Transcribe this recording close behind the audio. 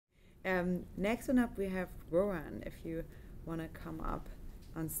Next one up, we have Rohan, if you want to come up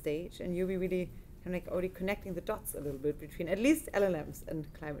on stage. And you'll be really kind of like already connecting the dots a little bit between at least LLMs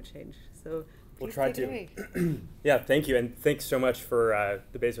and climate change. So We'll please try take it to. away. Yeah, thank you. And thanks so much for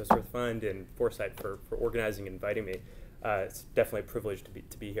the Bezos Earth Fund and Foresight for organizing and inviting me. It's definitely a privilege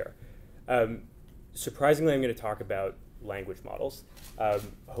to be here. Surprisingly, I'm going to talk about language models.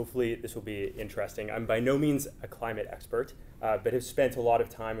 Hopefully this will be interesting. I'm by no means a climate expert, but have spent a lot of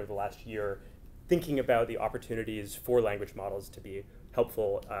time over the last year thinking about the opportunities for language models to be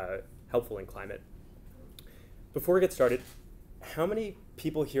helpful in climate. Before we get started, how many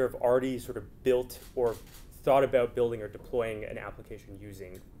people here have already sort of built or thought about building or deploying an application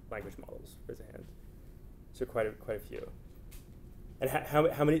using language models? Raise a hand. So quite a few. And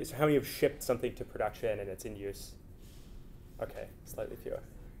how many have shipped something to production and it's in use? Okay, slightly fewer.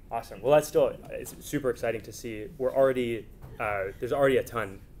 Awesome. Well, it's super exciting to see. There's already a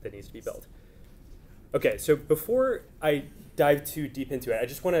ton that needs to be built. Okay, so before I dive too deep into it, I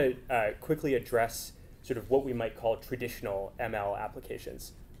just want to quickly address sort of what we might call traditional ML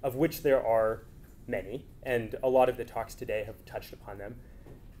applications, of which there are many, and a lot of the talks today have touched upon them.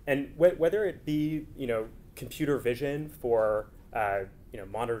 And whether it be computer vision for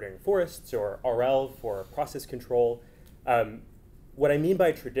monitoring forests, or RL for process control, what I mean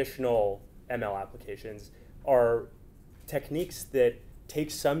by traditional ML applications are techniques that take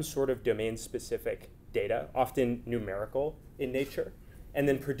some sort of domain-specific data, often numerical in nature, and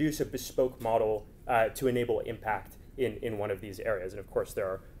then produce a bespoke model to enable impact in one of these areas. And of course, there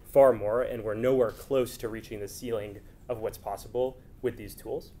are far more, and we're nowhere close to reaching the ceiling of what's possible with these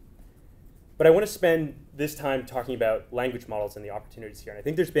tools. But I want to spend this time talking about language models and the opportunities here. And I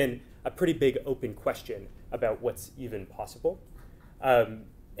think there's been a pretty big open question about what's even possible. And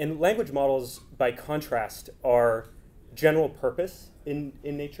language models, by contrast, are general purpose in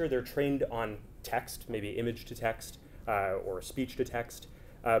nature. They're trained on text, maybe image to text, or speech to text.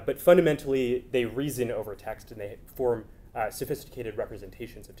 But fundamentally, they reason over text, and they form sophisticated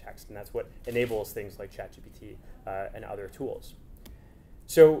representations of text. And that's what enables things like ChatGPT and other tools.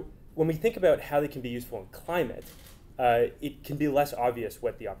 So when we think about how they can be useful in climate, it can be less obvious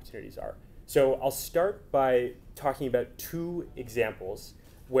what the opportunities are. So I'll start by talking about two examples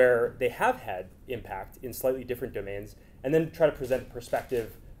where they have had impact in slightly different domains, and then try to present a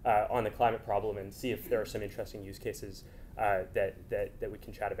perspective on the climate problem and see if there are some interesting use cases that we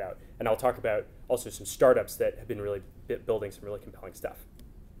can chat about. And I'll talk about also some startups that have been really building some really compelling stuff.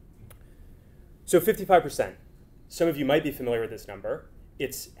 So 55%. Some of you might be familiar with this number.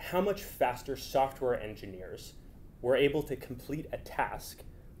 It's how much faster software engineers were able to complete a task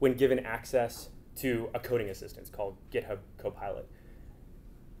when given access to a coding assistant called GitHub Copilot.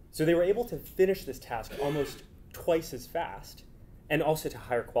 So they were able to finish this task almost twice as fast and also to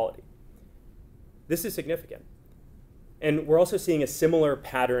higher quality. This is significant. And we're also seeing a similar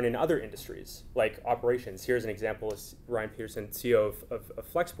pattern in other industries, like operations. Here's an example of Ryan Peterson, CEO of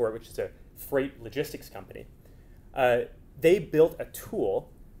Flexport, which is a freight logistics company. They built a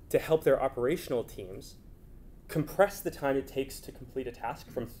tool to help their operational teams compress the time it takes to complete a task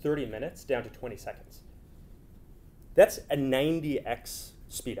from 30 minutes down to 20 seconds. That's a 90x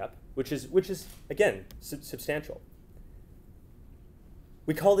speed up, which is again, substantial.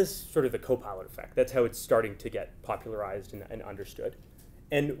 We call this sort of the Copilot effect. That's how it's starting to get popularized and understood.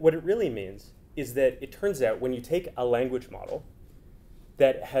 And what it really means is that it turns out when you take a language model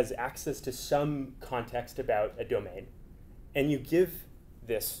that has access to some context about a domain, and you give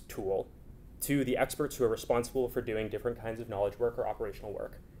this tool to the experts who are responsible for doing different kinds of knowledge work or operational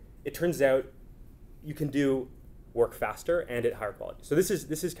work, it turns out you can do work faster and at higher quality. So this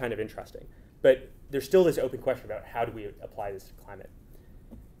is kind of interesting. But there's still this open question about how do we apply this to climate.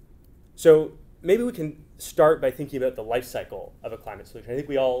 So maybe we can start by thinking about the life cycle of a climate solution. I think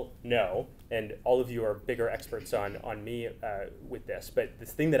we all know, and all of you are bigger experts on me with this, but the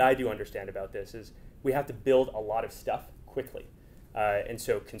thing that I do understand about this is we have to build a lot of stuff quickly. And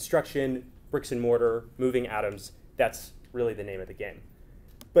so construction, bricks and mortar, moving atoms, that's really the name of the game.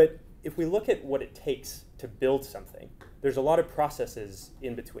 But if we look at what it takes to build something, there's a lot of processes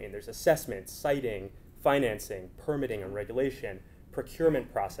in between. There's assessment, siting, financing, permitting and regulation,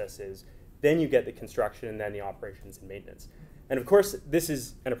 procurement processes, then you get the construction and then the operations and maintenance. And of course, this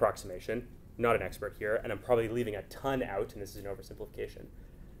is an approximation, not an expert here, and I'm probably leaving a ton out, and this is an oversimplification.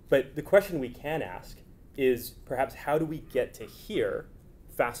 But the question we can ask is perhaps how do we get to here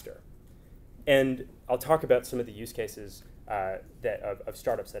faster? And I'll talk about some of the use cases of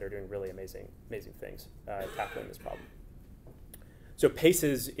startups that are doing really amazing things tackling this problem. So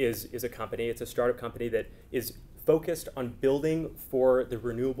Paces is a company. It's a startup company that is focused on building for the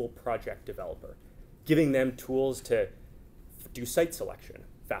renewable project developer, giving them tools to do site selection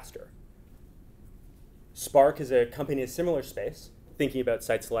faster. Spark is a company in a similar space, thinking about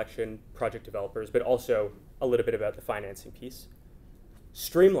site selection, project developers, but also a little bit about the financing piece.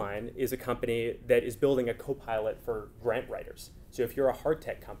 Streamline is a company that is building a co-pilot for grant writers. So if you're a hard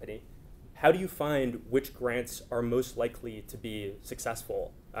tech company, how do you find which grants are most likely to be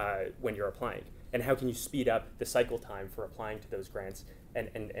successful when you're applying? And how can you speed up the cycle time for applying to those grants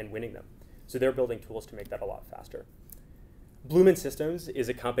and winning them? So they're building tools to make that a lot faster. Blumen Systems is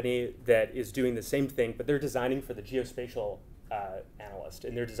a company that is doing the same thing, but they're designing for the geospatial analyst,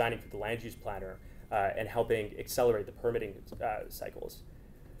 and they're designing for the land use planner and helping accelerate the permitting cycles.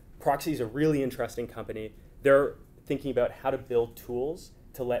 Proxy is a really interesting company. They're thinking about how to build tools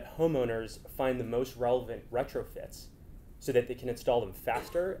to let homeowners find the most relevant retrofits so that they can install them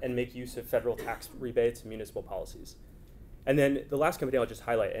faster and make use of federal tax rebates and municipal policies. And then the last company I'll just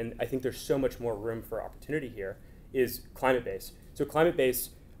highlight, and I think there's so much more room for opportunity here, is ClimateBase. So ClimateBase,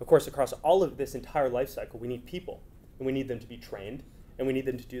 of course, across all of this entire life cycle, we need people, and we need them to be trained, and we need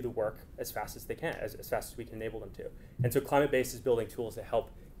them to do the work as fast as they can, as fast as we can enable them to. And so ClimateBase is building tools to help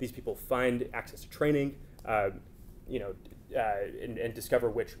these people find access to training, and discover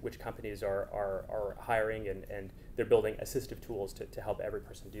which companies are hiring, and they're building assistive tools to help every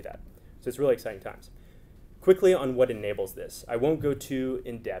person do that. So it's really exciting times. Quickly on what enables this. I won't go too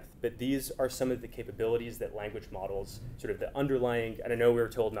in depth, but these are some of the capabilities that language models, sort of the underlying, and I know we were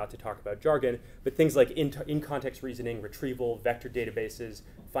told not to talk about jargon, but things like in-context reasoning, retrieval, vector databases,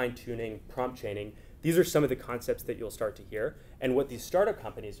 fine-tuning, prompt chaining. These are some of the concepts that you'll start to hear. And what these startup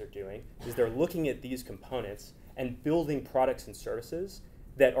companies are doing is they're looking at these components and building products and services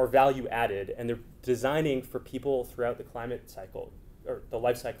that are value added, and they're designing for people throughout the climate cycle, or the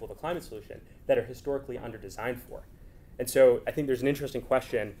life cycle of a climate solution, that are historically under-designed for. And so I think there's an interesting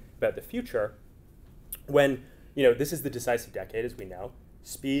question about the future when, this is the decisive decade, as we know.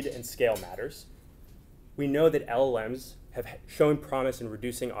 Speed and scale matters. We know that LLMs have shown promise in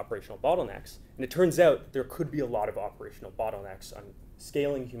reducing operational bottlenecks, and it turns out there could be a lot of operational bottlenecks on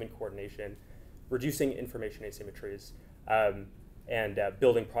scaling human coordination, reducing information asymmetries, and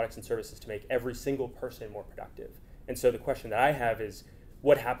building products and services to make every single person more productive. And so the question that I have is,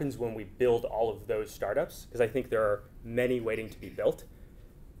 what happens when we build all of those startups? Because I think there are many waiting to be built.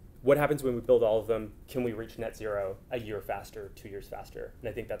 What happens when we build all of them? Can we reach net zero a year faster, 2 years faster? And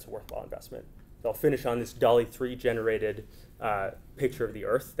I think that's a worthwhile investment. So I'll finish on this DALL-E 3 generated picture of the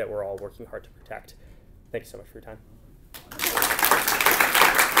Earth that we're all working hard to protect. Thank you so much for your time.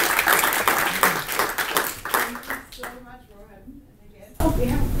 Thank you so much, Rohan. And again, we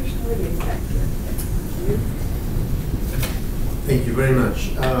have a question already back here. Thank you. Thank you very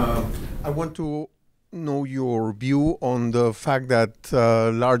much. I want to know your view on the fact that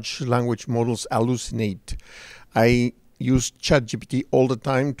large language models hallucinate. I use ChatGPT all the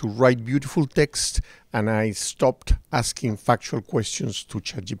time to write beautiful text, and I stopped asking factual questions to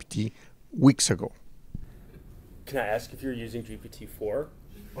ChatGPT weeks ago. Can I ask if you're using GPT-4?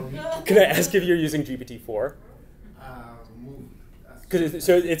 Can I ask if you're using GPT-4?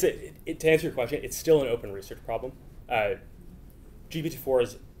 To answer your question, it's still an open research problem. GPT-4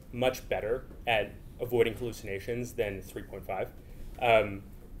 is much better at avoiding hallucinations than 3.5.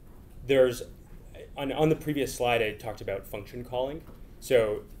 On the previous slide, I talked about function calling.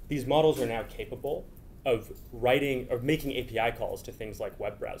 So these models are now capable of making API calls to things like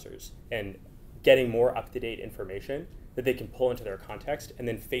web browsers and getting more up-to-date information that they can pull into their context and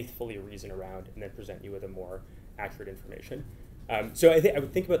then faithfully reason around and then present you with a more accurate information. So I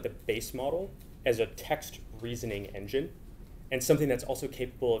would think about the base model as a text reasoning engine and something that's also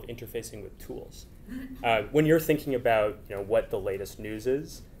capable of interfacing with tools. When you're thinking about what the latest news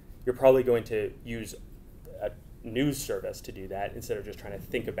is, you're probably going to use a news service to do that instead of just trying to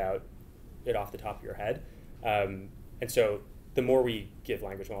think about it off the top of your head. And so the more we give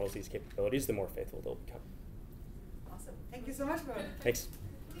language models these capabilities, the more faithful they'll become. Awesome. Thank you so much, Rohan. Thanks.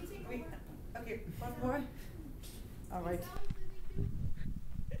 Okay, one more. All right.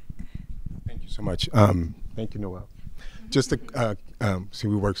 Thank you so much. Thank you, Noel. Just see,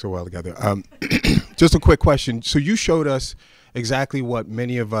 we work so well together. Just a quick question. So you showed us exactly what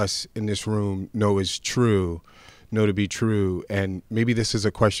many of us in this room know to be true. And maybe this is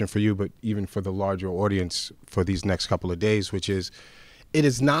a question for you, but even for the larger audience for these next couple of days, which is,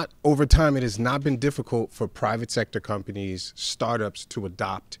 over time, it has not been difficult for private sector companies, startups to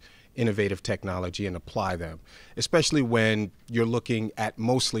adopt innovative technology and apply them, especially when you're looking at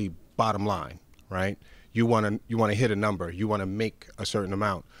mostly bottom line, right? You want to hit a number, you want to make a certain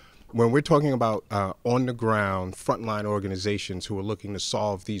amount. when we're talking about on the ground frontline organizations who are looking to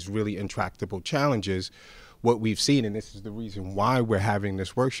solve these really intractable challenges, what we've seen, and this is the reason why we're having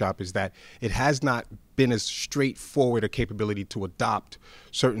this workshop, is that it has not been as straightforward a capability to adopt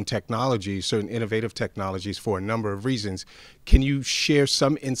certain technologies, certain innovative technologies, for a number of reasons. Can you share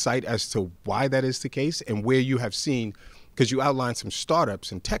some insight as to why that is the case and where you have seen, because you outlined some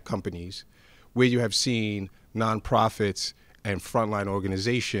startups and tech companies, where you have seen nonprofits and frontline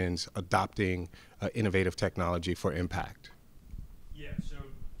organizations adopting innovative technology for impact? Yeah, so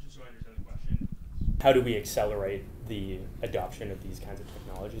just so I understand the question, how do we accelerate the adoption of these kinds of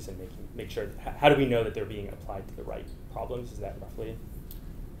technologies and make sure, how do we know that they're being applied to the right problems? Is that roughly?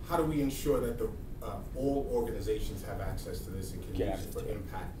 How do we ensure that all organizations have access to this and can use it for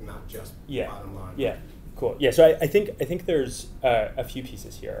impact, not just bottom line? Yeah, cool. Yeah, so I think there's a few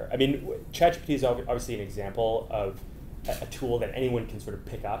pieces here. I mean, ChatGPT is obviously an example of a tool that anyone can sort of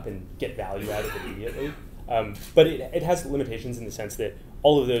pick up and get value out of immediately. But it has limitations in the sense that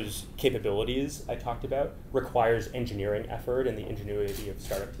all of those capabilities I talked about requires engineering effort and the ingenuity of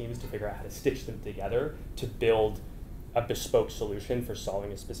startup teams to figure out how to stitch them together to build a bespoke solution for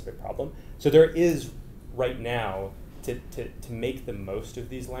solving a specific problem. So there is, right now, to make the most of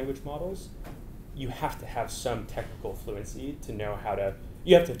these language models, you have to have some technical fluency to know how to,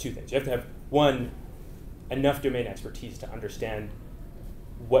 you have to have two things. You have to have, one, enough domain expertise to understand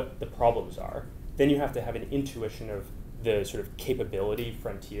what the problems are. Then you have to have an intuition of the sort of capability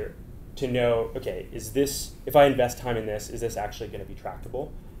frontier to know, okay, is this, if I invest time in this, is this actually going to be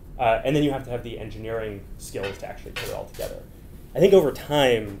tractable? And then you have to have the engineering skills to actually put it all together. I think over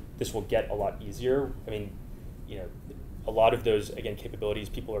time, this will get a lot easier. I mean, you know, a lot of those, again, capabilities,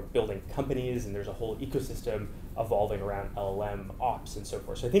 people are building companies and there's a whole ecosystem evolving around LLM ops and so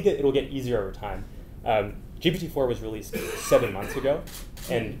forth. So I think it'll get easier over time. GPT-4 was released 7 months ago,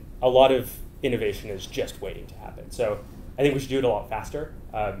 and a lot of innovation is just waiting to happen. So I think we should do it a lot faster,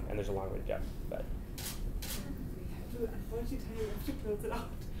 and there's a long way to go. But unfortunately, we have to close it out.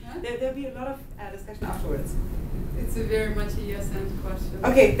 Huh? There'll be a lot of discussion afterwards. It's a very much a yes-and question.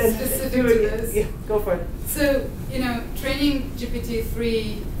 Okay, then specific to this. Yeah, go for it. So, you know, training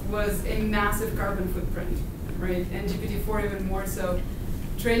GPT-3 was a massive carbon footprint, right? And GPT-4 even more so.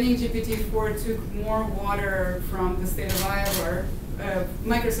 Training GPT-4 took more water from the state of Iowa.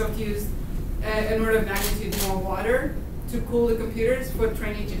 Microsoft used an order of magnitude more water to cool the computers for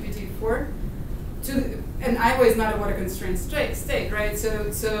training GPT-4. And Iowa is not a water-constrained state, right? So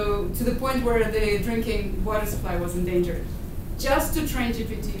to the point where the drinking water supply was endangered, just to train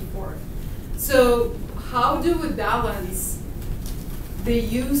GPT-4. So how do we balance the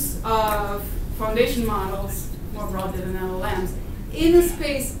use of foundation models, more broadly than LLMs, in a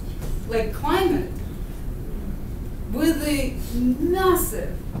space like climate, with the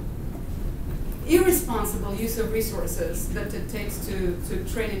massive, irresponsible use of resources that it takes to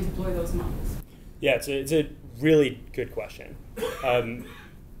train and deploy those models? yeah, it's a really good question.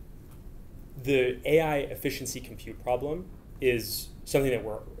 The AI efficiency compute problem is something that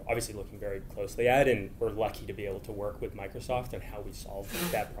we're obviously looking very closely at, and we're lucky to be able to work with Microsoft on how we solve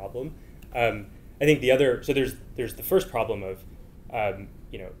that problem. I think the other, so there's the first problem of,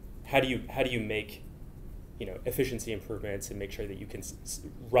 you know, how do you make, you know, efficiency improvements and make sure that you can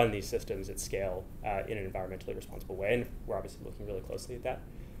run these systems at scale in an environmentally responsible way, and we're obviously looking really closely at that.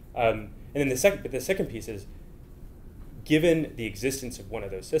 And then the second piece is, given the existence of one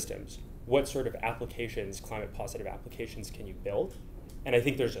of those systems, what sort of applications, climate positive applications, can you build? And I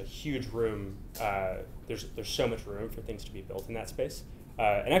think there's a huge room, there's so much room for things to be built in that space.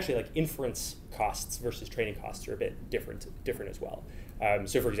 And actually, like, inference costs versus training costs are a bit different as well.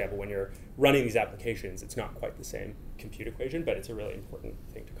 So for example, when you're running these applications, it's not quite the same compute equation, but it's a really important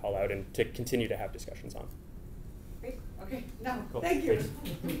thing to call out and to continue to have discussions on. Great. Okay. Now, cool. Thank you.